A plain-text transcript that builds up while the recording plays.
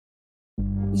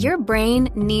Your brain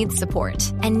needs support,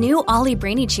 and new Ollie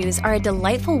Brainy Chews are a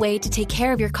delightful way to take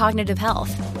care of your cognitive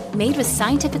health. Made with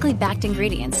scientifically backed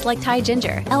ingredients like Thai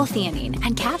ginger, L-theanine,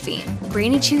 and caffeine,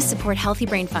 Brainy Chews support healthy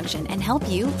brain function and help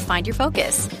you find your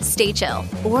focus, stay chill,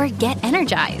 or get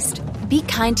energized. Be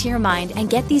kind to your mind and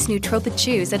get these nootropic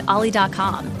chews at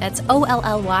ollie.com. That's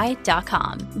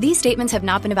OLLY.com. These statements have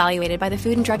not been evaluated by the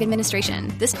Food and Drug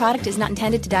Administration. This product is not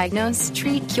intended to diagnose,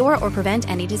 treat, cure, or prevent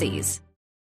any disease.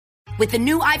 With the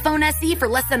new iPhone SE for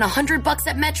less than $100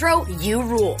 at Metro, you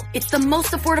rule. It's the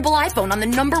most affordable iPhone on the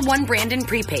 #1 brand in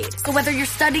prepaid. So whether you're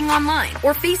studying online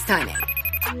or FaceTiming.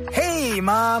 Hey,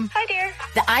 Mom. Hi, dear.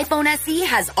 The iPhone SE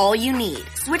has all you need.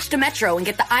 Switch to Metro and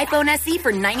get the iPhone SE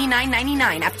for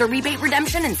 $99.99 after rebate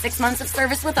redemption and 6 months of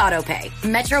service with AutoPay.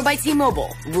 Metro by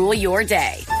T-Mobile. Rule your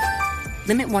day.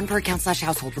 Limit 1 per account /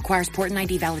 household. Requires port and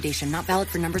ID validation. Not valid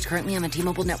for numbers currently on the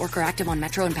T-Mobile network or active on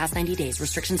Metro in past 90 days.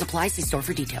 Restrictions apply. See store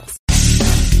for details.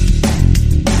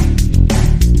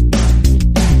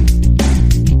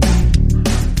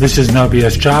 This is No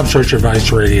BS Job Search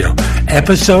Advice Radio,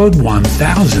 episode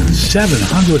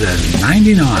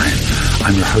 1799.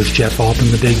 I'm your host, Jeff Altman,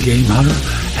 the Big Game Hunter,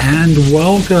 and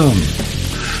welcome.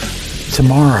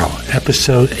 Tomorrow,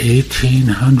 episode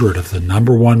 1800 of the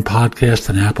 #1 podcast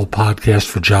and Apple Podcast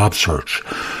for job search.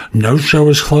 No show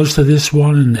is close to this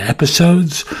one in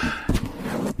episodes.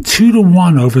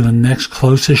 2-1 over the next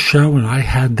closest show, and I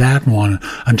had that one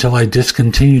until I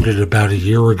discontinued it about a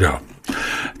year ago.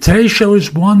 Today's show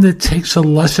is one that takes a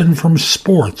lesson from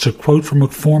sports, a quote from a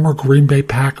former Green Bay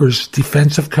Packers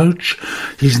defensive coach.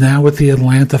 He's now with the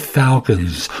Atlanta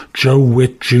Falcons, Joe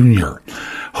Witt Jr.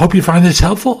 Hope you find this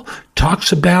helpful.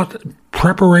 Talks about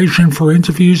preparation for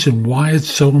interviews and why it's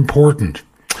so important.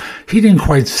 He didn't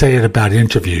quite say it about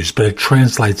interviews, but it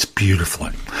translates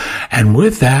beautifully. And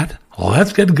with that,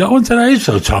 let's get going today.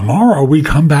 So tomorrow we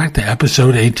come back to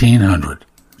episode 1800.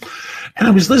 And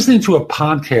I was listening to a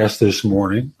podcast this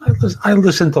morning. I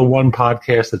listened to one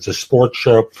podcast. It's a sports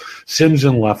show, Sims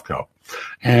and Lefkoe.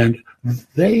 And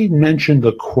they mentioned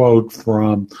a quote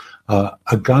from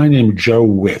a guy named Joe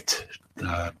Witt,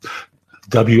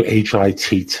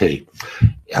 W-H-I-T-T.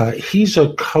 He's a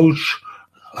coach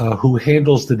who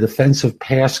handles the defensive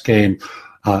pass game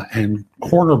and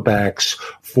cornerbacks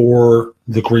for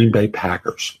the Green Bay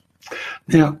Packers.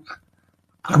 Now,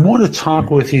 I want to talk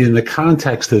with you in the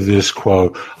context of this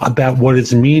quote about what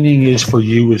its meaning is for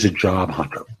you as a job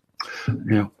hunter.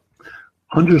 Now,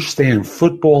 understand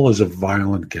football is a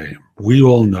violent game. We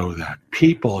all know that.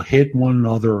 People hit one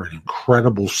another at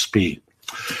incredible speed.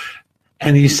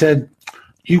 And he said,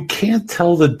 you can't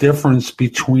tell the difference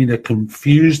between a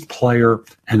confused player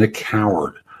and a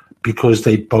coward because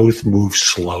they both move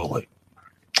slowly.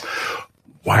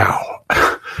 Wow.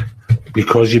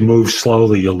 Because you move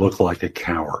slowly, you look like a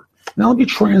coward. Now, let me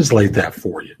translate that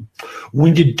for you.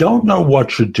 When you don't know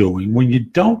what you're doing, when you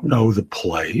don't know the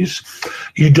plays,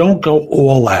 you don't go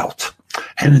all out.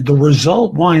 And the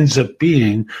result winds up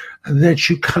being that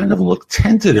you kind of look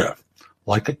tentative,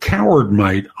 like a coward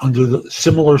might under the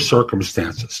similar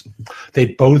circumstances. They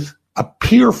both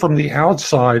appear from the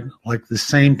outside like the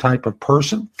same type of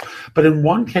person, but in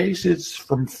one case it's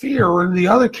from fear, and in the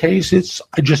other case it's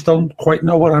I just don't quite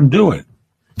know what I'm doing.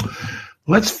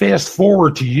 Let's fast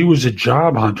forward to you as a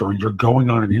job hunter and you're going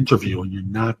on an interview and you're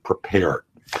not prepared.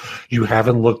 You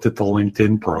haven't looked at the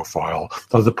LinkedIn profile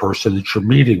of the person that you're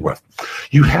meeting with.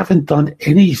 You haven't done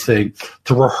anything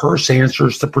to rehearse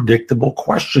answers to predictable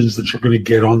questions that you're going to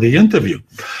get on the interview.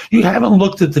 You haven't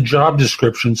looked at the job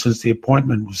description since the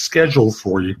appointment was scheduled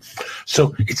for you,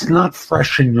 so it's not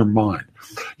fresh in your mind.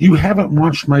 You haven't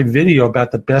watched my video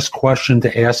about the best question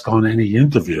to ask on any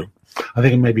interview. I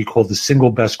think it may be called the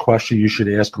single best question you should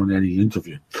ask on any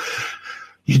interview.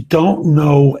 You don't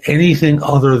know anything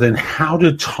other than how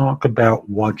to talk about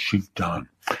what you've done.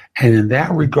 And in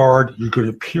that regard, you're going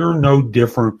to appear no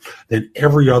different than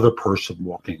every other person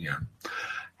walking in.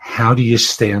 How do you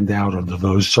stand out under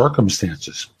those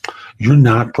circumstances? You're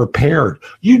not prepared.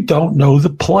 You don't know the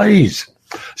plays.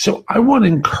 So I want to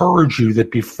encourage you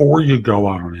that before you go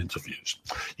out on interviews,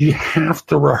 you have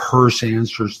to rehearse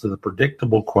answers to the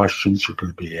predictable questions you're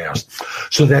going to be asked,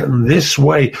 so that in this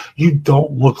way you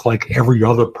don't look like every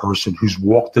other person who's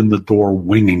walked in the door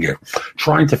winging it,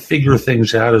 trying to figure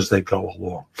things out as they go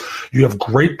along. You have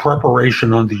great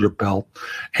preparation under your belt,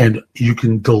 and you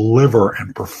can deliver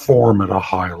and perform at a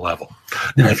high level.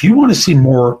 Now, if you want to see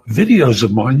more videos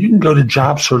of mine, you can go to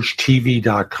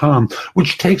jobsearchtv.com,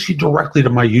 which takes you directly to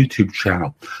my YouTube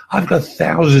channel. I've got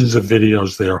thousands of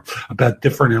videos there about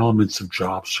different elements of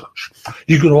job search.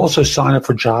 You can also sign up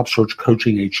for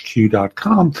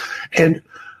jobsearchcoachinghq.com and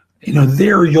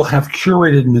There you'll have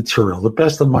curated material, the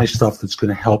best of my stuff that's going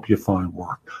to help you find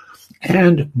work.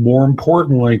 And more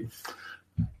importantly,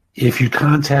 if you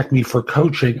contact me for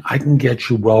coaching, I can get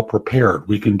you well prepared.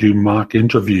 We can do mock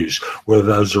interviews, whether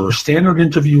those are a standard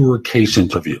interview or a case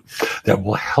interview, that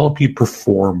will help you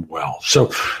perform well.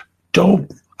 So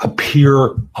don't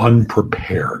appear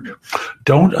unprepared.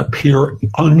 Don't appear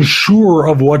unsure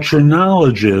of what your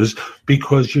knowledge is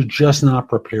because you're just not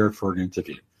prepared for an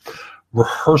interview.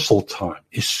 Rehearsal time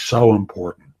is so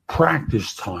important.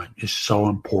 Practice time is so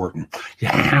important. You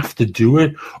have to do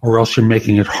it or else you're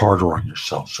making it harder on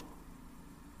yourself.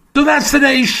 So that's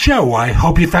today's show. I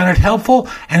hope you found it helpful.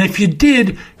 And if you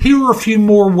did, here are a few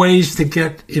more ways to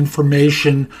get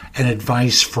information and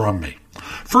advice from me.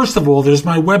 First of all, there's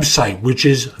my website, which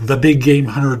is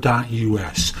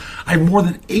thebiggamehunter.us. I have more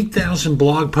than 8,000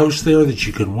 blog posts there that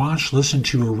you can watch, listen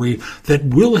to, or read that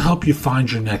will help you find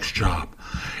your next job.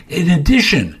 In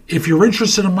addition, if you're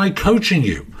interested in my coaching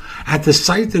you, at the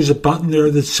site there's a button there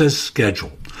that says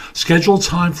schedule. Schedule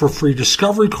time for a free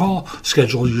discovery call,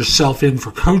 schedule yourself in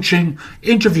for coaching,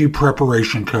 interview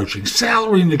preparation coaching,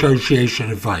 salary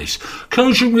negotiation advice,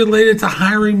 coaching related to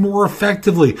hiring more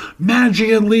effectively,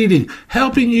 managing and leading,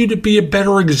 helping you to be a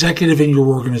better executive in your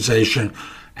organization,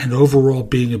 and overall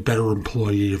being a better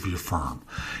employee of your firm.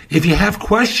 If you have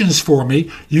questions for me,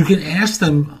 you can ask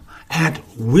them at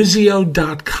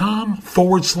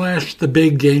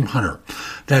Wizio.com/thebiggamehunter.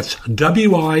 That's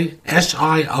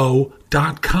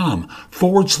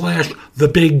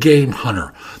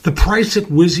WISIO.com/thebiggamehunter. The price at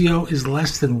Wizio is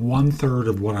less than 1/3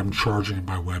 of what I'm charging on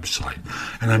my website.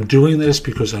 And I'm doing this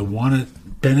because I want to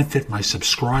benefit my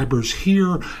subscribers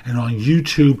here and on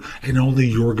YouTube, and only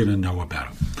you're going to know about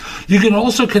it. You can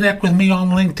also connect with me on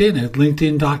LinkedIn at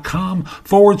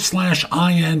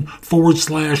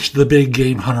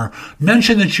linkedin.com/IN/thebiggamehunter.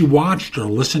 Mention that you watched or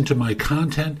listened to my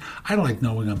content. I like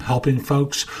knowing I'm helping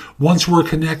folks. Once we're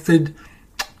connected,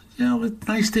 it's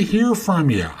nice to hear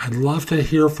from you. I'd love to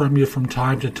hear from you from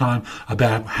time to time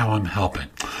about how I'm helping.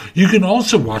 You can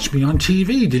also watch me on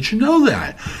TV. Did you know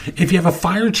that? If you have a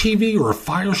Fire TV or a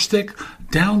Fire Stick,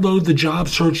 download the Job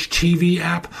Search TV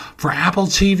app for Apple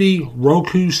TV,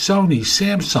 Roku, Sony,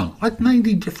 Samsung, like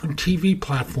 90 different TV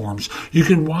platforms. You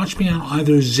can watch me on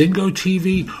either Zingo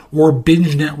TV or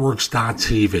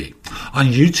BingeNetworks.tv. On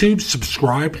YouTube,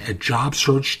 subscribe at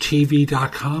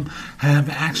JobSearchTV.com and have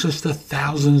access to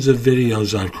thousands of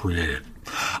videos I've created.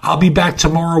 I'll be back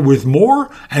tomorrow with more,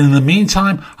 and in the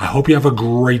meantime, I hope you have a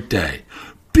great day.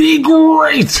 Be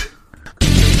great!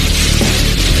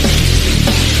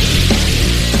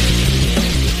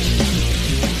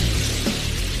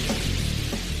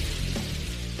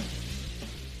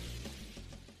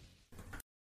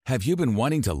 Have you been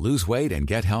wanting to lose weight and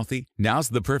get healthy? Now's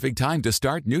the perfect time to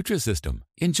start Nutrisystem.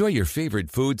 Enjoy your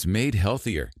favorite foods made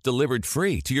healthier, delivered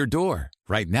free to your door.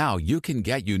 Right now, you can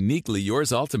get Uniquely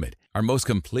Yours Ultimate, our most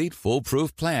complete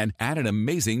foolproof plan at an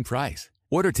amazing price.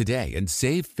 Order today and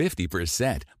save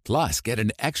 50%, plus get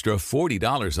an extra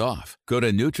 $40 off. Go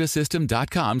to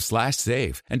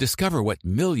Nutrisystem.com/save and discover what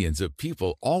millions of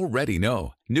people already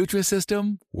know.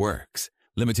 Nutrisystem works.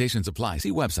 Limitations apply.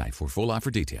 See website for full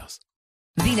offer details.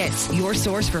 Venus, your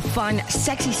source for fun,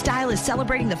 sexy style, is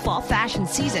celebrating the fall fashion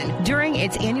season during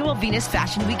its annual Venus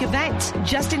Fashion Week event.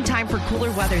 Just in time for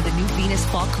cooler weather, the new Venus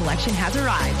Fall collection has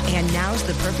arrived, and now's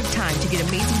the perfect time to get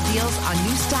amazing deals on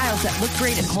new styles that look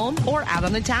great at home or out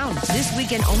on the town. This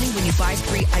weekend only, when you buy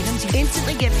 3 items, you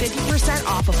instantly get 50%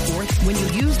 off a 4th when you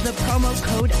use the promo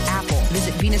code APPLE.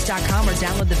 Visit Venus.com or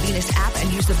download the Venus app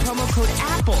and use the promo code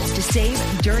APPLE to save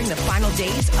during the final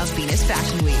days of Venus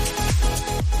Fashion Week.